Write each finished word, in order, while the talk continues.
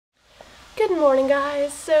Good morning,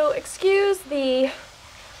 guys. So excuse the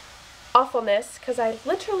awfulness because I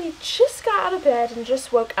literally just got out of bed and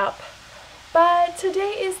just woke up. But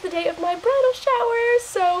today is the day of my bridal shower,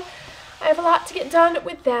 so I have a lot to get done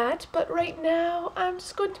with that. But right now, I'm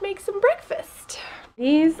just going to make some breakfast.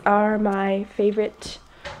 These are my favorite,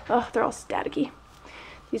 oh, they're all staticky.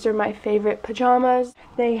 These are my favorite pajamas.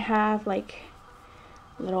 They have like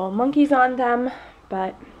little monkeys on them,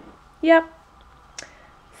 but yep.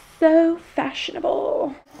 So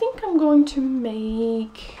fashionable. I think I'm going to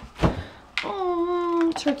make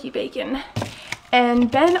turkey bacon.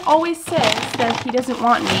 And Ben always says that he doesn't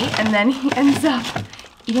want meat, and then he ends up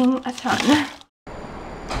eating a ton.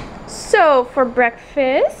 So for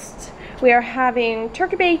breakfast, we are having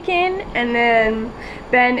turkey bacon, and then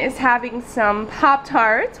Ben is having some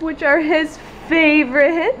Pop-Tarts, which are his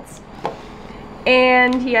favorites.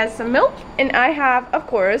 And he has some milk, and I have, of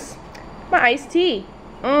course, my iced tea.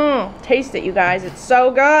 Taste it, you guys. It's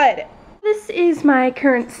so good. This is my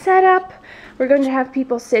current setup. We're going to have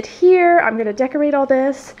people sit here. I'm going to decorate all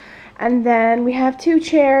this. And then we have 2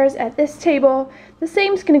 chairs at this table. The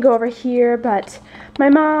same's going to go over here, but my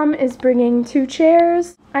mom is bringing 2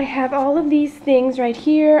 chairs. I have all of these things right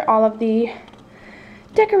here, all of the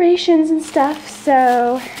decorations and stuff.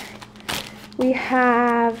 So we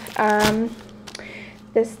have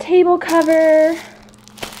this table cover.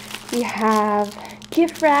 We have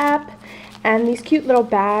gift wrap and these cute little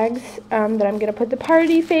bags that I'm going to put the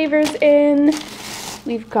party favors in.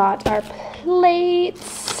 We've got our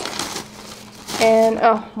plates and,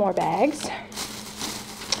 oh, more bags.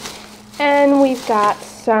 And we've got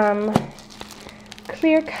some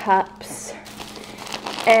clear cups.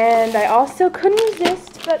 And I also couldn't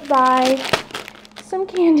resist but buy some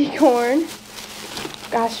candy corn.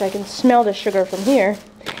 Gosh, I can smell the sugar from here.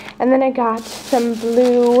 And then I got some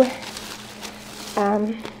blue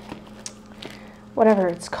whatever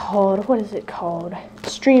it's called, what is it called?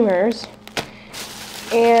 Streamers.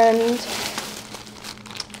 And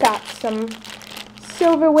got some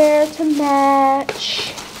silverware to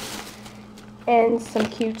match. And some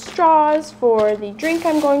cute straws for the drink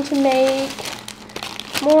I'm going to make.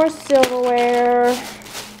 More silverware.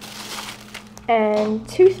 And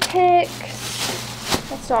toothpicks.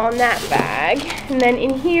 That's all in that bag. And then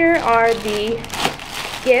in here are the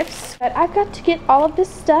gifts. But I've got to get all of this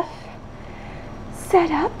stuff set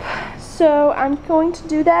up, so I'm going to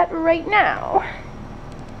do that right now.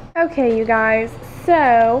 Okay, you guys,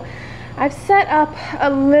 so I've set up a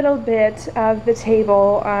little bit of the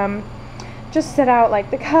table, just set out like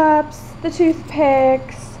the cups, the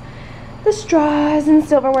toothpicks, the straws and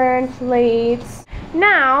silverware and plates.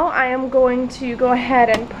 Now I am going to go ahead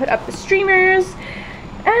and put up the streamers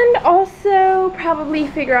and also probably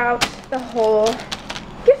figure out the whole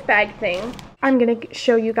gift bag thing. I'm gonna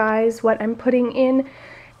show you guys what I'm putting in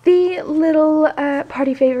the little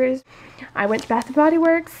party favors. I went to Bath & Body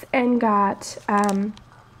Works and got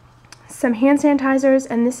some hand sanitizers,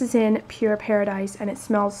 and this is in Pure Paradise, and it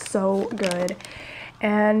smells so good.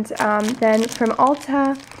 And then from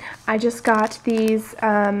Ulta, I just got these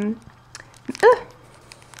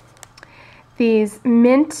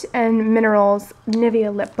mint and minerals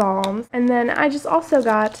Nivea lip balms, and then I just also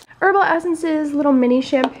got herbal essences, little mini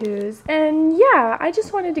shampoos, and yeah, I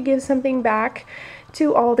just wanted to give something back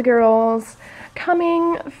to all the girls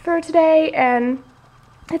coming for today. And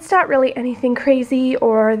it's not really anything crazy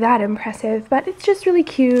or that impressive, but it's just really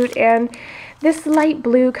cute. And this light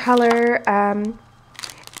blue color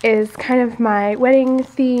is kind of my wedding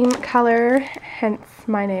theme color, hence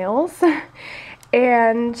my nails.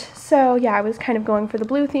 And so, yeah, I was kind of going for the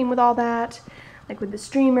blue theme with all that, like with the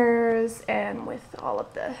streamers and with all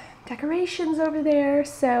of the decorations over there.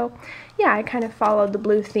 So, yeah, I kind of followed the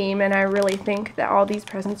blue theme, and I really think that all these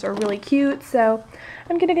presents are really cute. So,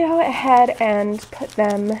 I'm going to go ahead and put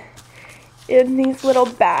them in these little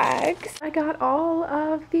bags. I got all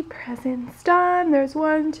of the presents done. There's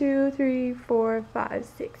 1, 2, 3, 4, 5,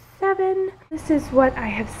 6, 7. This is what I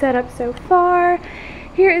have set up so far.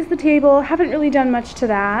 Here is the table. Haven't really done much to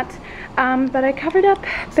that, but I covered up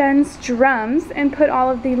Ben's drums and put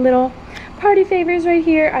all of the little party favors right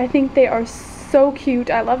here. I think they are so cute.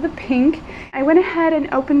 I love the pink. I went ahead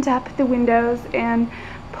and opened up the windows and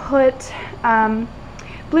put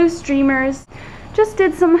blue streamers. Just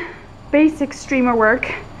did some basic streamer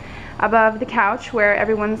work above the couch where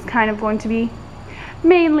everyone's kind of going to be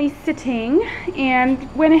mainly sitting,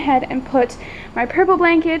 and went ahead and put my purple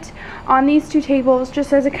blanket on these 2 tables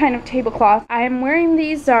just as a kind of tablecloth. I am wearing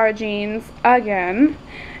these Zara jeans again,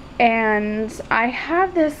 and I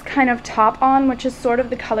have this kind of top on, which is sort of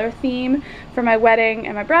the color theme for my wedding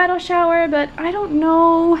and my bridal shower, but I don't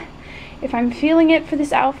know if I'm feeling it for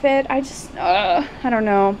this outfit. I don't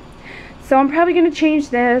know. So I'm probably gonna change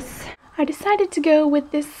this. I decided to go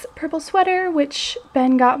with this purple sweater, which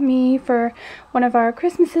Ben got me for one of our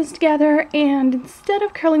Christmases together, and instead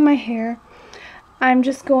of curling my hair, I'm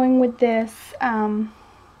just going with this kind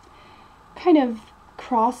of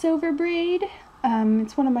crossover braid.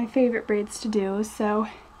 It's one of my favorite braids to do, so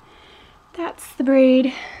that's the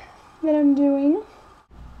braid that I'm doing.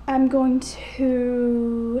 I'm going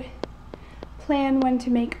to plan when to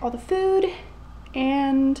make all the food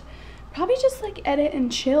and probably just like edit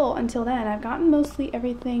and chill until then. I've gotten mostly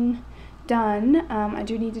everything done. I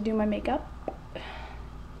do need to do my makeup,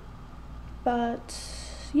 but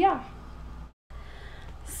yeah.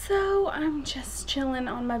 So I'm just chilling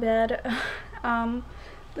on my bed.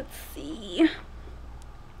 Let's see.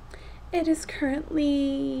 It is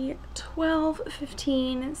currently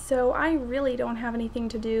 12:15, so I really don't have anything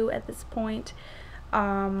to do at this point.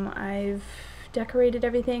 I've decorated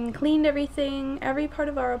everything, cleaned everything. Every part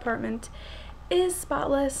of our apartment is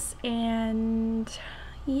spotless, and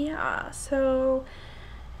yeah, so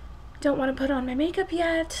don't want to put on my makeup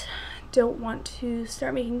yet. Don't want to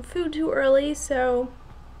start making food too early, so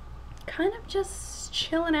kind of just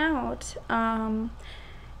chilling out.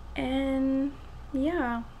 And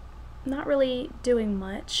yeah, not really doing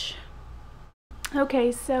much.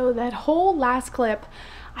 Okay, so that whole last clip,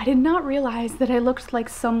 I did not realize that I looked like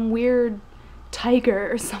some weird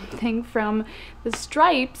tiger or something from the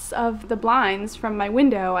stripes of the blinds from my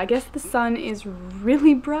window. I guess the sun is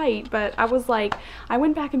really bright, but I was like, I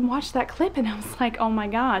went back and watched that clip and I was like, oh my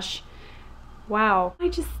gosh, wow. I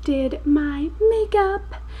just did my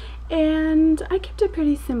makeup and I kept it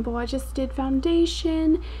pretty simple. I just did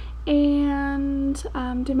foundation and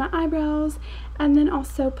did my eyebrows, and then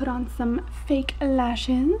also put on some fake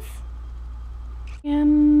lashes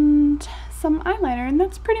and some eyeliner, and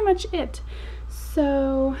that's pretty much it.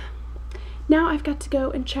 So now I've got to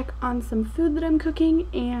go and check on some food that I'm cooking,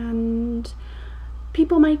 and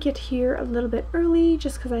people might get here a little bit early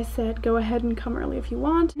just because I said go ahead and come early if you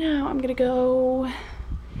want. Now I'm gonna go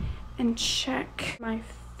and check my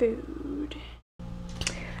food.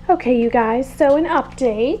 Okay, you guys, so an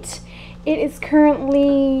update. It is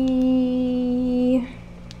currently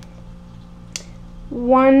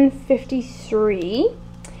 1:53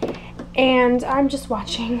 and I'm just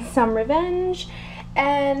watching some Revenge,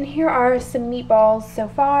 and here are some meatballs so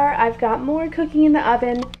far. I've got more cooking in the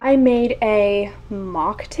oven. I made a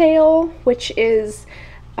mocktail, which is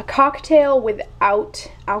a cocktail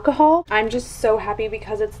without alcohol. I'm just so happy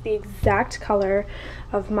because it's the exact color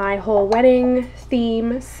of my whole wedding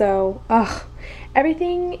theme, so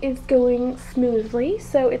everything is going smoothly.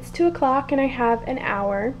 So it's 2 o'clock and I have an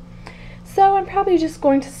hour, so I'm probably just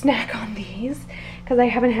going to snack on these because I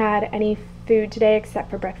haven't had any food today except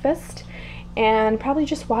for breakfast, and probably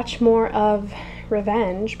just watch more of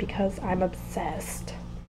Revenge because I'm obsessed.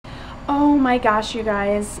 Oh my gosh, you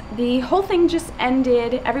guys, the whole thing just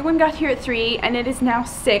ended. Everyone got here at 3 and it is now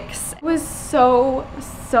 6. It was so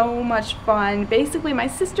much fun. Basically, my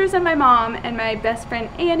sisters and my mom and my best friend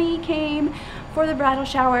Annie came for the bridal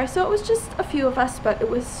shower, so it was just a few of us, but it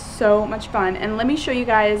was so much fun. And let me show you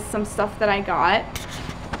guys some stuff that I got.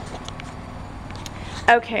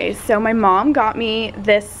 Okay, so my mom got me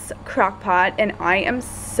this crock pot, and I am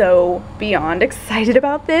so beyond excited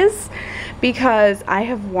about this because I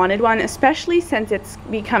have wanted one, especially since it's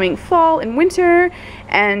becoming fall and winter,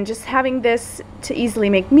 and just having this to easily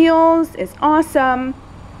make meals is awesome.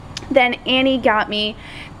 Then Annie got me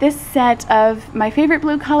this set of my favorite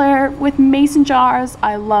blue color with mason jars.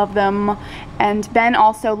 I love them, and Ben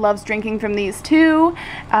also loves drinking from these too,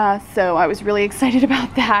 so I was really excited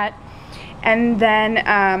about that. And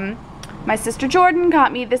then my sister Jordan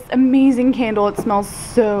got me this amazing candle. It smells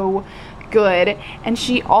so good, and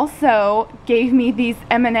she also gave me these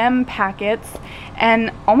M&M packets, and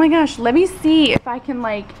oh my gosh, let me see if I can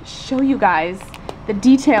like show you guys the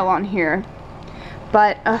detail on here,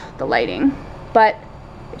 but the lighting, but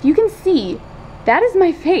if you can see, that is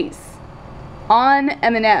my face on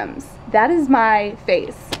M&Ms. That is my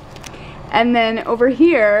face. And then over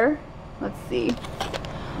here, let's see,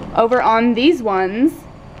 over on these ones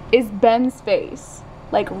is Ben's face,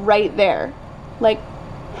 like right there. Like,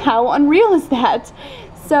 how unreal is that?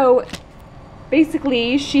 So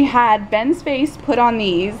basically she had Ben's face put on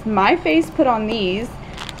these, my face put on these,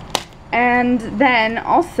 and then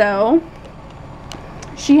also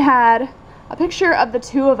she had a picture of the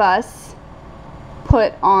two of us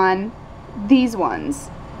put on these ones.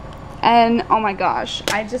 And oh my gosh,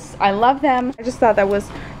 I love them. I just thought that was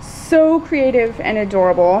so creative and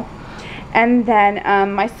adorable. And then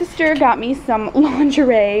my sister got me some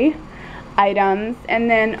lingerie. items. And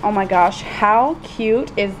then, oh my gosh, how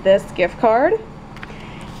cute is this gift card?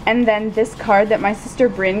 And then this card that my sister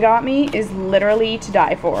Bryn got me is literally to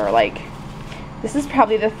die for. Like, this is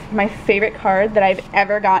probably my favorite card that I've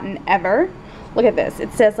ever gotten ever. Look at this.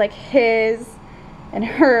 It says like his and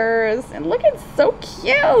hers, and look, it's so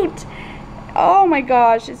cute. Oh my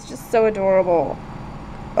gosh, it's just so adorable.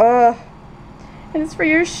 Ugh. And it's for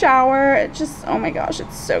your shower. It just, oh my gosh,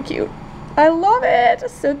 it's so cute. I love it.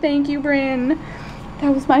 So thank you, Bryn.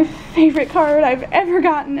 That was my favorite card I've ever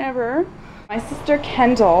gotten ever. My sister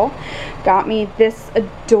Kendall got me this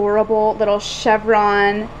adorable little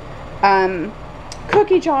chevron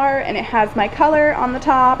cookie jar, and it has my color on the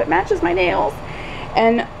top. It matches my nails.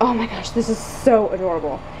 And oh my gosh, this is so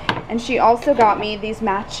adorable. And she also got me these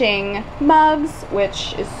matching mugs,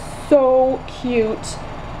 which is so cute.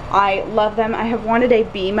 I love them. I have wanted a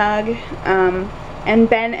B mug, and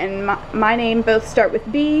Ben and my name both start with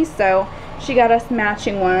B, so she got us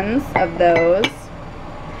matching ones of those.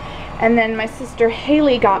 And then my sister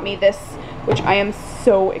Haley got me this, which I am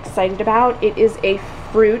so excited about. It is a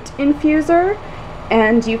fruit infuser,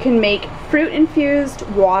 and you can make fruit infused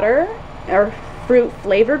water or fruit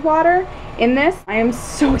flavored water in this. I am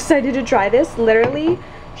so excited to try this. Literally,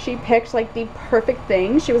 she picked like the perfect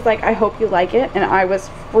thing. She was like, I hope you like it, and I was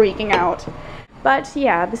freaking out. But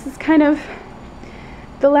yeah, this is kind of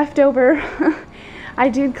the leftover. I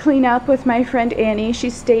did clean up with my friend Annie. She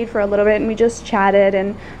stayed for a little bit and we just chatted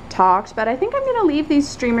and talked, but I think I'm gonna leave these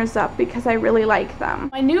streamers up because I really like them.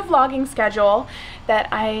 My new vlogging schedule that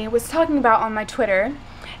I was talking about on my Twitter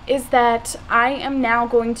is that I am now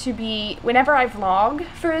going to be, whenever I vlog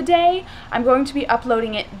for a day, I'm going to be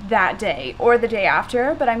uploading it that day or the day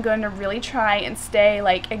after, but I'm going to really try and stay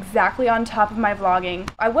like exactly on top of my vlogging.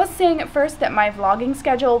 I was saying at first that my vlogging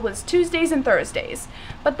schedule was Tuesdays and Thursdays,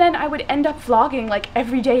 but then I would end up vlogging like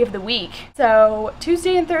every day of the week. So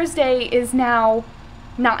Tuesday and Thursday is now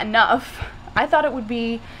not enough. I thought it would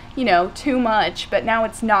be, you know, too much, but now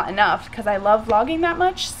it's not enough because I love vlogging that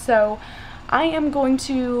much. So I am going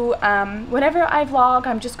to, whenever I vlog,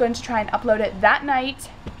 I'm just going to try and upload it that night.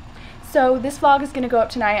 So this vlog is going to go up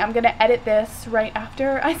tonight. I'm going to edit this right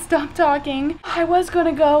after I stop talking. I was going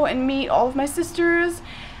to go and meet all of my sisters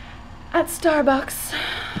at Starbucks,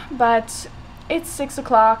 but it's 6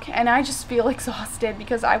 o'clock and I just feel exhausted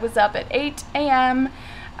because I was up at 8 a.m.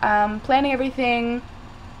 Planning everything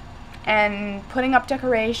and putting up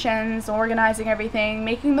decorations, organizing everything,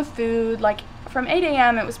 making the food. Like from 8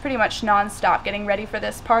 a.m. it was pretty much non-stop getting ready for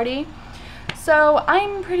this party. So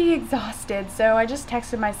I'm pretty exhausted, so I just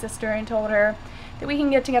texted my sister and told her that we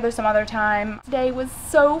can get together some other time. Today was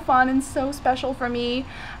so fun and so special for me.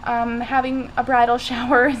 Having a bridal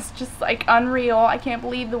shower is just like unreal. I can't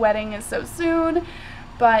believe the wedding is so soon.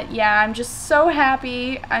 But yeah, I'm just so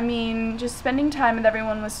happy. I mean, just spending time with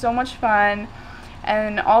everyone was so much fun.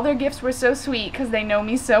 And all their gifts were so sweet because they know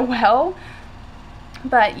me so well.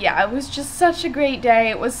 But yeah, it was just such a great day.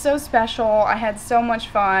 It was so special. I had so much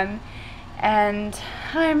fun. And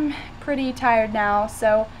I'm pretty tired now,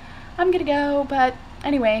 so I'm gonna go. But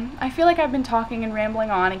anyway, I feel like I've been talking and rambling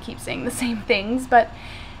on and keep saying the same things. But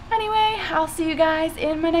anyway, I'll see you guys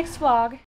in my next vlog.